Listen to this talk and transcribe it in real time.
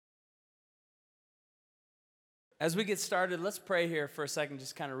As we get started, let's pray here for a second,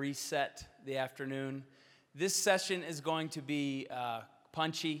 just kind of reset the afternoon. This session is going to be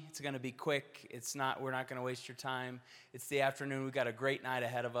punchy. It's going to be quick. We're not going to waste your time. It's the afternoon. We've got a great night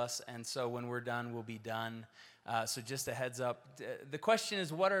ahead of us, and so when we're done, we'll be done. So just a heads up. The question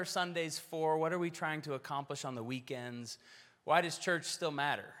is, what are Sundays for? What are we trying to accomplish on the weekends? Why does church still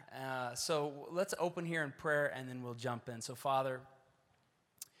matter? So let's open here in prayer, and then we'll jump in. So Father,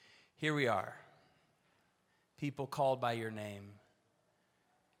 here we are. People called by your name.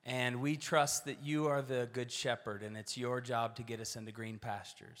 And we trust that you are the good shepherd, and it's your job to get us into green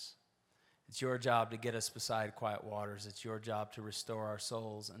pastures. It's your job to get us beside quiet waters. It's your job to restore our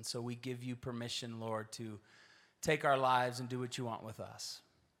souls. And so we give you permission, Lord, to take our lives and do what you want with us.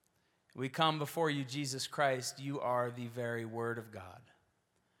 We come before you, Jesus Christ. You are the very Word of God.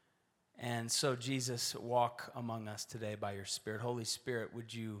 And so, Jesus, walk among us today by your Spirit. Holy Spirit,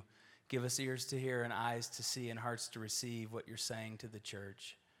 would you give us ears to hear and eyes to see and hearts to receive what you're saying to the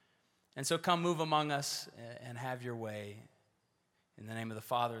church. And so come move among us and have your way. In the name of the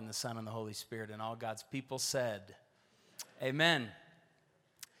Father, and the Son, and the Holy Spirit, and all God's people said, amen.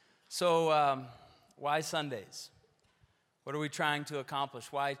 So why Sundays? What are we trying to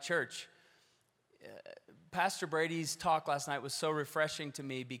accomplish? Why church? Pastor Brady's talk last night was so refreshing to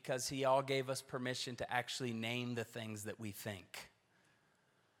me because he all gave us permission to actually name the things that we think.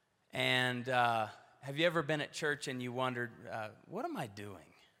 And have you ever been at church and you wondered, what am I doing?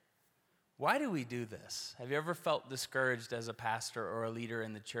 Why do we do this? Have you ever felt discouraged as a pastor or a leader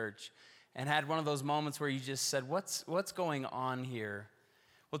in the church and had one of those moments where you just said, what's going on here?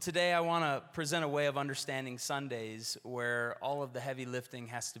 Well, today I want to present a way of understanding Sundays where all of the heavy lifting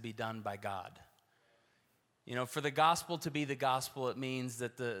has to be done by God. You know, for the gospel to be the gospel, it means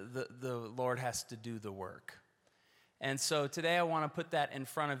that the Lord has to do the work. And so today I want to put that in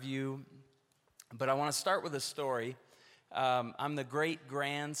front of you, but I want to start with a story. I'm the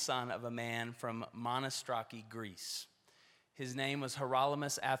great-grandson of a man from Monostraki, Greece. His name was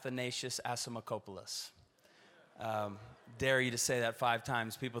Hieronymus Athanasius Asimokopoulos. Dare you to say that 5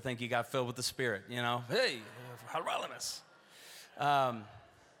 times. People think you got filled with the Spirit, you know. Hey, Hieronymus.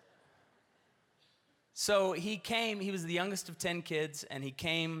 So he was the youngest of 10 kids, and he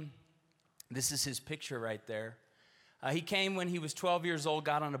came, this is his picture right there. He came when he was 12 years old,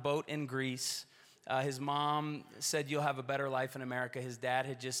 got on a boat in Greece. His mom said, you'll have a better life in America. His dad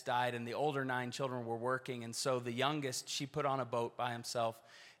had just died, and the older 9 children were working. And so the youngest, she put on a boat by himself,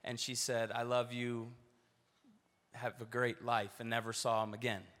 and she said, I love you, have a great life, and never saw him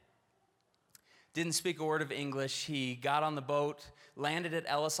again. Didn't speak a word of English. He got on the boat, landed at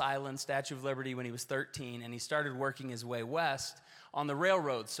Ellis Island, Statue of Liberty, when he was 13, and he started working his way west on the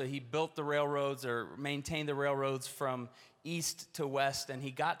railroads. So he built the railroads or maintained the railroads from east to west, and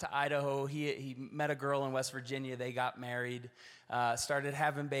he got to Idaho. He met a girl in West Virginia. They got married, started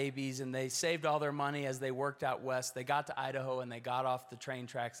having babies, and they saved all their money as they worked out west. They got to Idaho, and they got off the train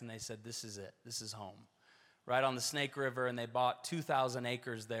tracks, and they said, this is it. This is home. Right on the Snake River, and they bought 2,000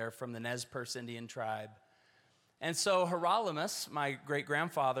 acres there from the Nez Perce Indian tribe. And so Hieronymus, my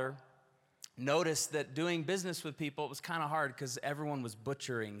great-grandfather, noticed that doing business with people, it was kind of hard because everyone was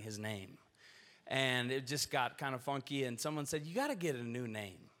butchering his name. And it just got kind of funky, and someone said, you got to get a new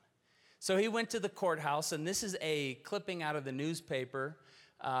name. So he went to the courthouse, and this is a clipping out of the newspaper.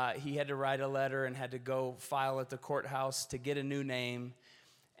 He had to write a letter and had to go file at the courthouse to get a new name.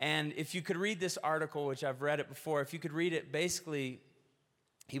 And if you could read this article, which I've read it before, if you could read it, basically,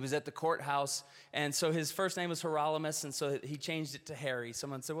 he was at the courthouse, and so his first name was Hieronymus, and so he changed it to Harry.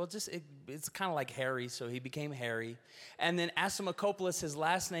 Someone said, well, it's kind of like Harry, so he became Harry. And then Asimokopoulos, his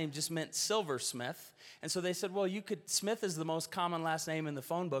last name just meant silversmith, and so they said, well, Smith is the most common last name in the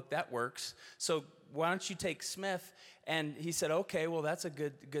phone book, that works, so why don't you take Smith? And he said, okay, well, that's a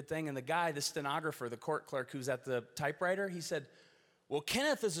good thing. And the guy, the stenographer, the court clerk who's at the typewriter, he said, well,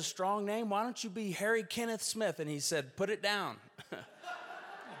 Kenneth is a strong name. Why don't you be Harry Kenneth Smith? And he said, put it down.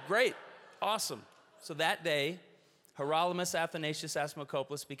 Great. Awesome. So that day, Hieronymus Athanasius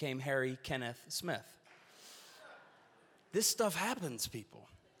Asimokopoulos became Harry Kenneth Smith. This stuff happens, people.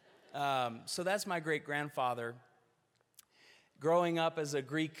 So that's my great-grandfather growing up as a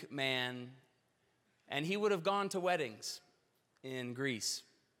Greek man, and he would have gone to weddings in Greece.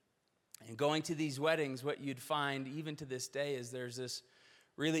 And going to these weddings, what you'd find even to this day is there's this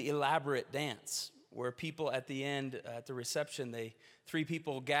really elaborate dance where people at the end, at the reception, 3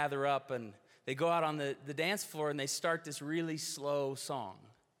 people gather up and they go out on the dance floor and they start this really slow song.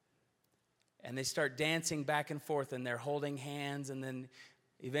 And they start dancing back and forth and they're holding hands, and then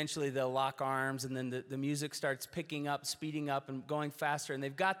Eventually they'll lock arms, and then the music starts picking up, speeding up, and going faster. And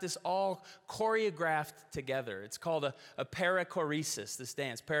they've got this all choreographed together. It's called a perichoresis, this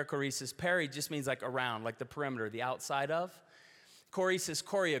dance. Perichoresis, peri just means like around, like the perimeter, the outside of. Choresis,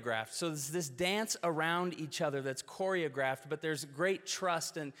 choreographed. So there's this dance around each other that's choreographed, but there's great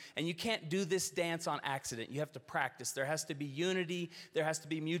trust, and you can't do this dance on accident. You have to practice. There has to be unity. There has to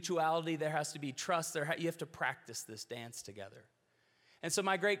be mutuality. There has to be trust. You have to practice this dance together. And so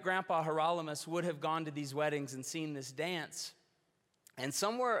my great-grandpa Hieronymus would have gone to these weddings and seen this dance. And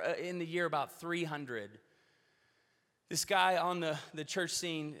somewhere in the year about 300, this guy on the church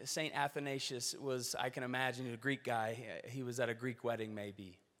scene, St. Athanasius, was, I can imagine, a Greek guy. He was at a Greek wedding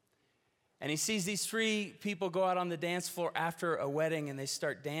maybe. And he sees these three people go out on the dance floor after a wedding, and they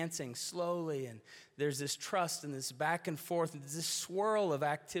start dancing slowly. And there's this trust and this back and forth, and this swirl of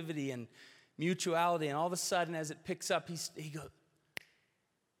activity and mutuality. And all of a sudden, as it picks up, he goes,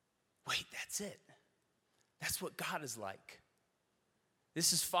 wait, that's it. That's what God is like.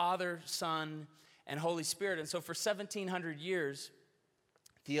 This is Father, Son, and Holy Spirit. And so for 1,700 years,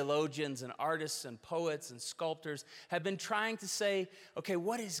 theologians and artists and poets and sculptors have been trying to say, okay,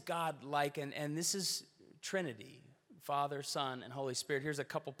 what is God like? And this is Trinity, Father, Son, and Holy Spirit. Here's a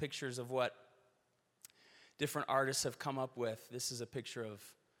couple pictures of what different artists have come up with. This is a picture of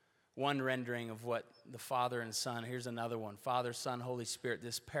one rendering of what the Father and Son. Here's another one. Father, Son, Holy Spirit.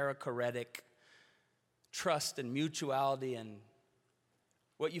 This perichoretic trust and mutuality. And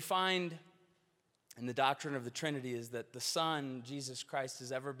what you find in the doctrine of the Trinity is that the Son, Jesus Christ,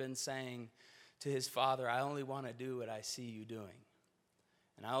 has ever been saying to his Father, I only want to do what I see you doing.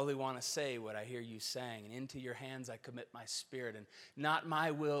 And I only want to say what I hear you saying. And into your hands I commit my spirit. And not my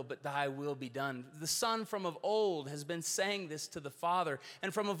will, but thy will be done. The Son from of old has been saying this to the Father.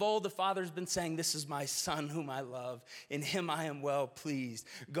 And from of old the Father has been saying, this is my Son whom I love. In him I am well pleased.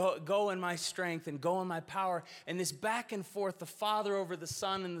 Go in my strength and go in my power. And this back and forth, the Father over the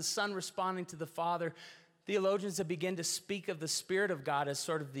Son and the Son responding to the Father. Theologians have begun to speak of the Spirit of God as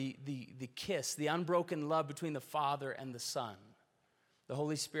sort of the kiss, the unbroken love between the Father and the Son. The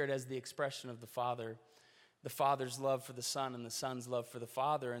Holy Spirit as the expression of the Father's love for the Son, and the Son's love for the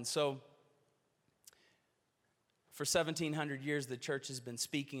Father. And so, for 1,700 years, the church has been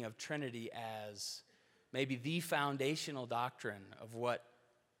speaking of Trinity as maybe the foundational doctrine of what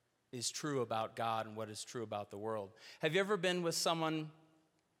is true about God and what is true about the world. Have you ever been with someone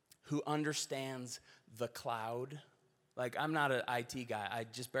who understands the cloud? Like, I'm not an IT guy. I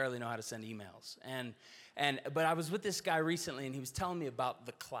just barely know how to send emails. But I was with this guy recently, and he was telling me about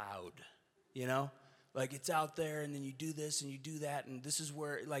the cloud, you know? Like, it's out there, and then you do this, and you do that, and this is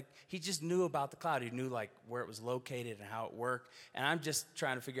where, like, he just knew about the cloud. He knew, like, where it was located and how it worked. And I'm just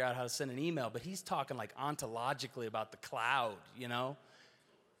trying to figure out how to send an email, but he's talking, like, ontologically about the cloud, you know?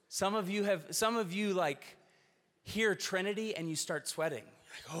 Some of you, like, hear Trinity, and you start sweating.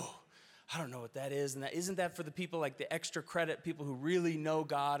 Like, oh, I don't know what that is. And isn't that for the people like the extra credit, people who really know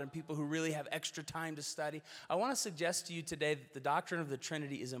God and people who really have extra time to study? I want to suggest to you today that the doctrine of the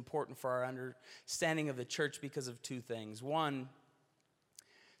Trinity is important for our understanding of the church because of two things. One,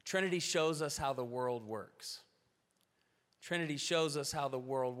 Trinity shows us how the world works. Trinity shows us how the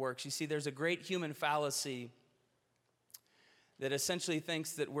world works. You see, there's a great human fallacy that essentially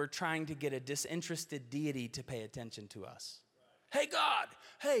thinks that we're trying to get a disinterested deity to pay attention to us. Hey, God,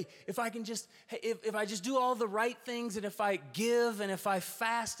 hey, if I just do all the right things, and if I give, and if I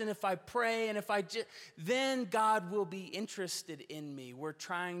fast, and if I pray, and then God will be interested in me. We're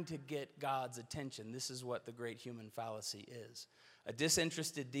trying to get God's attention. This is what the great human fallacy is. A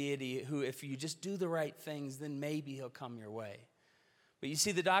disinterested deity who, if you just do the right things, then maybe he'll come your way. But you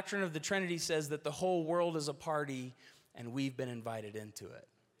see, the doctrine of the Trinity says that the whole world is a party, and we've been invited into it.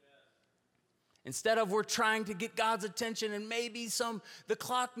 Instead of we're trying to get God's attention and maybe the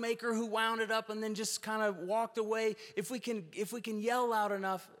clockmaker who wound it up and then just kind of walked away, if we can yell loud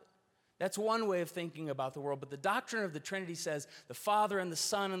enough, that's one way of thinking about the world. But the doctrine of the Trinity says the Father and the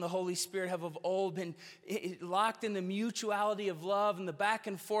Son and the Holy Spirit have of old been locked in the mutuality of love and the back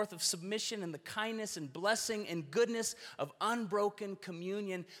and forth of submission and the kindness and blessing and goodness of unbroken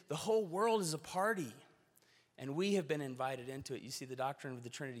communion. The whole world is a party. And we have been invited into it. You see, the doctrine of the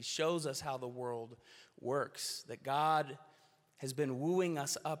Trinity shows us how the world works, that God has been wooing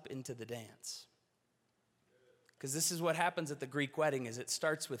us up into the dance. Because this is what happens at the Greek wedding, is it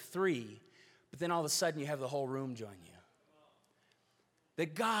starts with three, but then all of a sudden you have the whole room join you.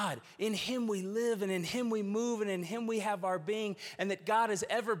 That God, in him we live, and in him we move, and in him we have our being, and that God is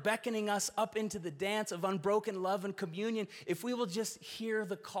ever beckoning us up into the dance of unbroken love and communion. If we will just hear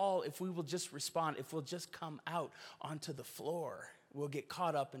the call, if we will just respond, if we'll just come out onto the floor. we'll get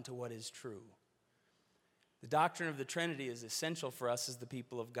caught up into what is true. The doctrine of the Trinity is essential for us as the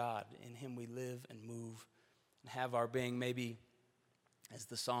people of God. In him we live and move and have our being. Maybe, as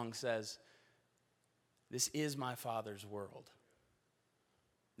the song says, this is my Father's world.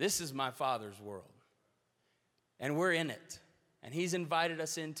 This is my Father's world. And we're in it. And he's invited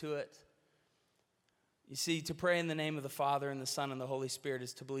us into it. You see, to pray in the name of the Father and the Son and the Holy Spirit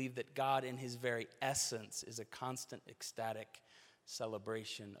is to believe that God in his very essence is a constant, ecstatic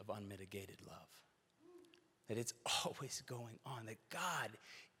celebration of unmitigated love. That it's always going on, that God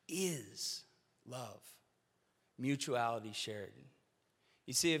is love, mutuality shared.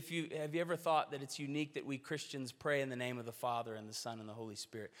 You see, have you ever thought that it's unique that we Christians pray in the name of the Father and the Son and the Holy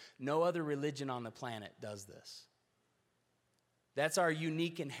Spirit? No other religion on the planet does this. That's our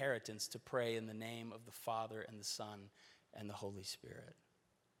unique inheritance, to pray in the name of the Father and the Son and the Holy Spirit.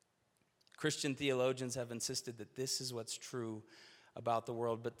 Christian theologians have insisted that this is what's true about the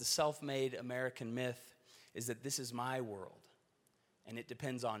world, but the self-made American myth is that this is my world, and it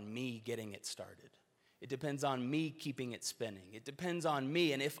depends on me getting it started. It depends on me keeping it spinning. It depends on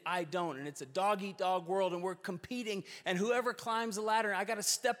me, and if I don't, and it's a dog-eat-dog world, and we're competing, and whoever climbs the ladder, I got to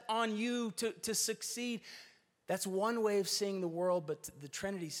step on you to succeed. That's one way of seeing the world, but the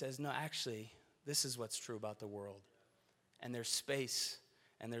Trinity says, no, actually, this is what's true about the world. And there's space,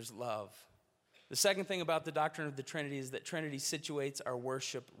 and there's love. The second thing about the doctrine of the Trinity is that Trinity situates our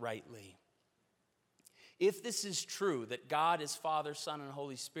worship rightly. If this is true, that God is Father, Son, and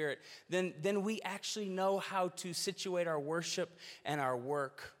Holy Spirit, then we actually know how to situate our worship and our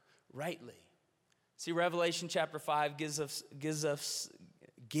work rightly. See, Revelation chapter 5 gives us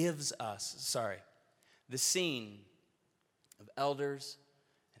the scene of elders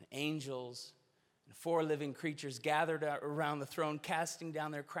and angels and four living creatures gathered around the throne, casting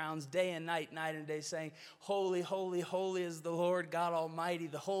down their crowns day and night, night and day, saying, holy, holy, holy is the Lord God Almighty.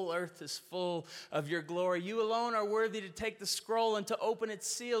 The whole earth is full of your glory. You alone are worthy to take the scroll and to open its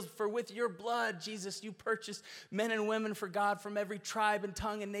seals. For with your blood, Jesus, you purchased men and women for God from every tribe and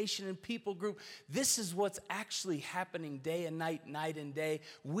tongue and nation and people group. This is what's actually happening day and night, night and day.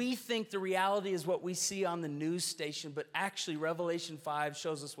 We think the reality is what we see on the news station, but actually Revelation 5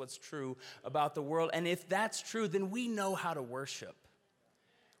 shows us what's true about the world. And if that's true, then we know how to worship.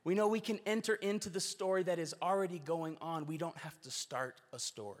 We know we can enter into the story that is already going on. We don't have to start a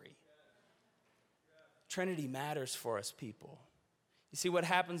story. Trinity matters for us, people. You see, what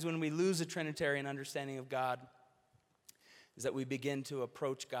happens when we lose a Trinitarian understanding of God is that we begin to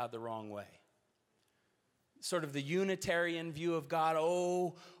approach God the wrong way. Sort of the Unitarian view of God,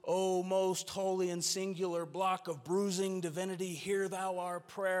 oh, most holy and singular block of bruising divinity, hear thou our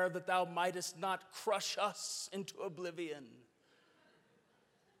prayer, that thou mightest not crush us into oblivion.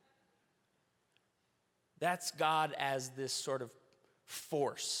 That's God as this sort of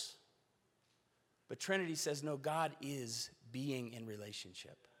force. But Trinity says, no, God is being in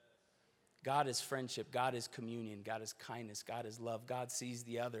relationship. God is friendship. God is communion. God is kindness. God is love. God sees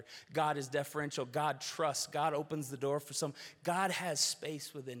the other. God is deferential. God trusts. God opens the door for some. God has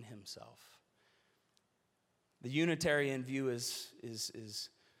space within himself. The Unitarian view is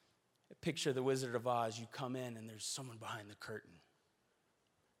picture the Wizard of Oz. You come in and there's someone behind the curtain.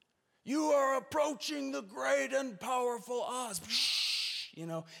 You are approaching the great and powerful Oz.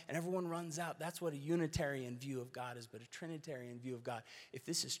 And everyone runs out. That's what a Unitarian view of God is, but a Trinitarian view of God. If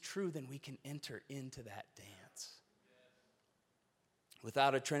this is true, then we can enter into that dance.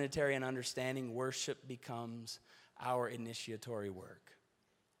 Without a Trinitarian understanding, worship becomes our initiatory work.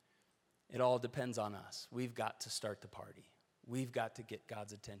 It all depends on us. We've got to start the party. We've got to get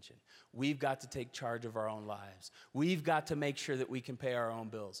God's attention. We've got to take charge of our own lives. We've got to make sure that we can pay our own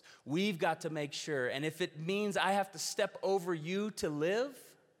bills. We've got to make sure, and if it means I have to step over you to live,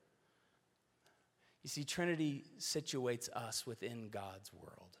 you see, Trinity situates us within God's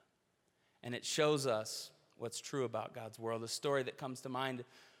world. And it shows us what's true about God's world. A story that comes to mind,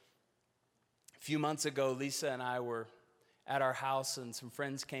 a few months ago, Lisa and I were at our house, and some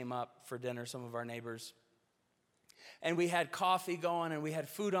friends came up for dinner, some of our neighbors. And we had coffee going, and we had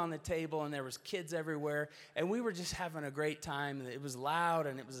food on the table, and there was kids everywhere, and we were just having a great time. It was loud,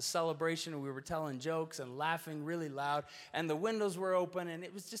 and it was a celebration, and we were telling jokes and laughing really loud, and the windows were open, and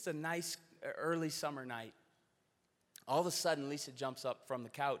it was just a nice early summer night. All of a sudden, Lisa jumps up from the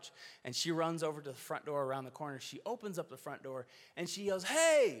couch, and she runs over to the front door around the corner. She opens up the front door, and she yells,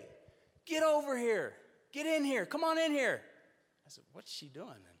 "Hey, get over here. Get in here. Come on in here." I said, "What's she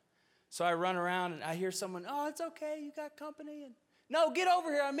doing?" So I run around and I hear someone, "Oh, it's okay, you got company." And, "No, get over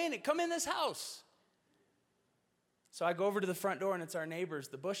here, I mean it, come in this house." So I go over to the front door and it's our neighbors,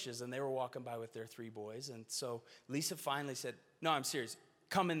 the Bushes, and they were walking by with their 3 boys. And so Lisa finally said, No, I'm serious.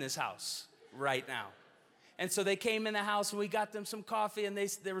 Come in this house right now. And so they came in the house and we got them some coffee and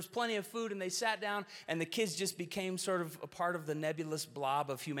there was plenty of food and they sat down and the kids just became sort of a part of the nebulous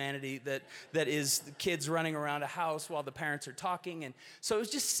blob of humanity that is the kids running around a house while the parents are talking. And so it was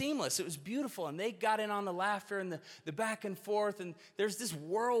just seamless. It was beautiful. And they got in on the laughter and the back and forth. And there's this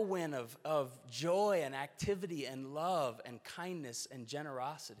whirlwind of joy and activity and love and kindness and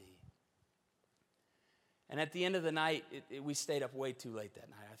generosity. And at the end of the night, we stayed up way too late that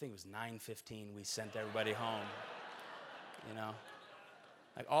night. I think it was 9:15. We sent everybody home,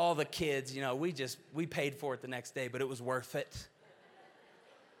 Like all the kids, we paid for it the next day, but it was worth it.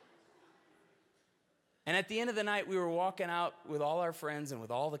 And at the end of the night, we were walking out with all our friends and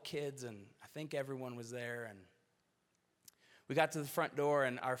with all the kids, and I think everyone was there. And we got to the front door,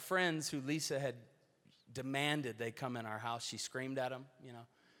 and our friends who Lisa had demanded they come in our house, she screamed at them,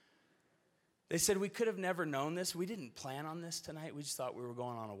 They said, we could have never known this. We didn't plan on this tonight. We just thought we were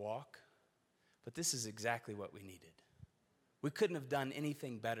going on a walk. But this is exactly what we needed. We couldn't have done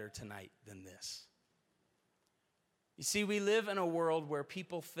anything better tonight than this. You see, we live in a world where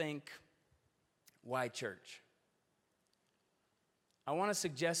people think, why church? I want to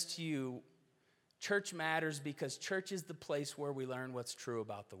suggest to you, church matters because church is the place where we learn what's true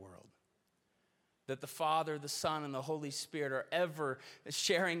about the world. That the Father, the Son, and the Holy Spirit are ever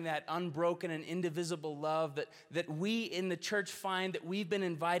sharing that unbroken and indivisible love, that we in the church find that we've been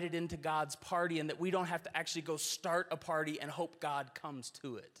invited into God's party and that we don't have to actually go start a party and hope God comes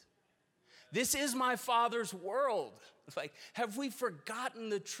to it. This is my Father's world. It's like, have we forgotten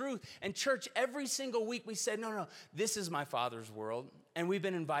the truth? And church, every single week we say, no, this is my Father's world. And we've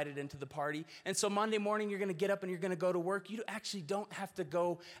been invited into the party. And so Monday morning, you're going to get up and you're going to go to work. You actually don't have to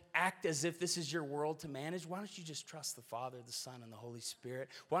go act as if this is your world to manage. Why don't you just trust the Father, the Son, and the Holy Spirit?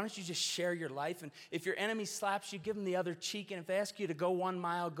 Why don't you just share your life? And if your enemy slaps you, give them the other cheek. And if they ask you to go 1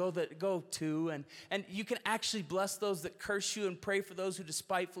 mile, go 2. And you can actually bless those that curse you and pray for those who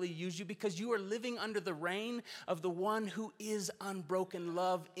despitefully use you, because you are living under the reign of the one who is unbroken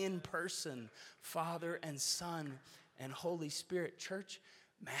love in person, Father and Son and Holy Spirit. Church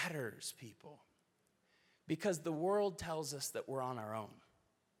matters, people, because the world tells us that we're on our own,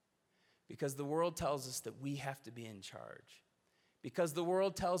 because the world tells us that we have to be in charge, because the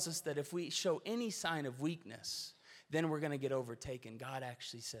world tells us that if we show any sign of weakness, then we're going to get overtaken. God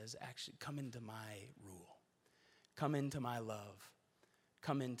actually says, come into my rule, come into my love,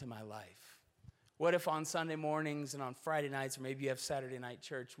 come into my life. What if on Sunday mornings and on Friday nights, or maybe you have Saturday night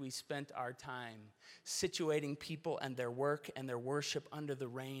church, we spent our time situating people and their work and their worship under the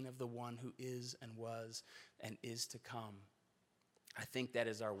reign of the one who is and was and is to come? I think that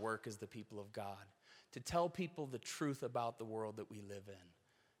is our work as the people of God, to tell people the truth about the world that we live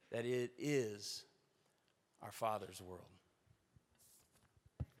in, that it is our Father's world.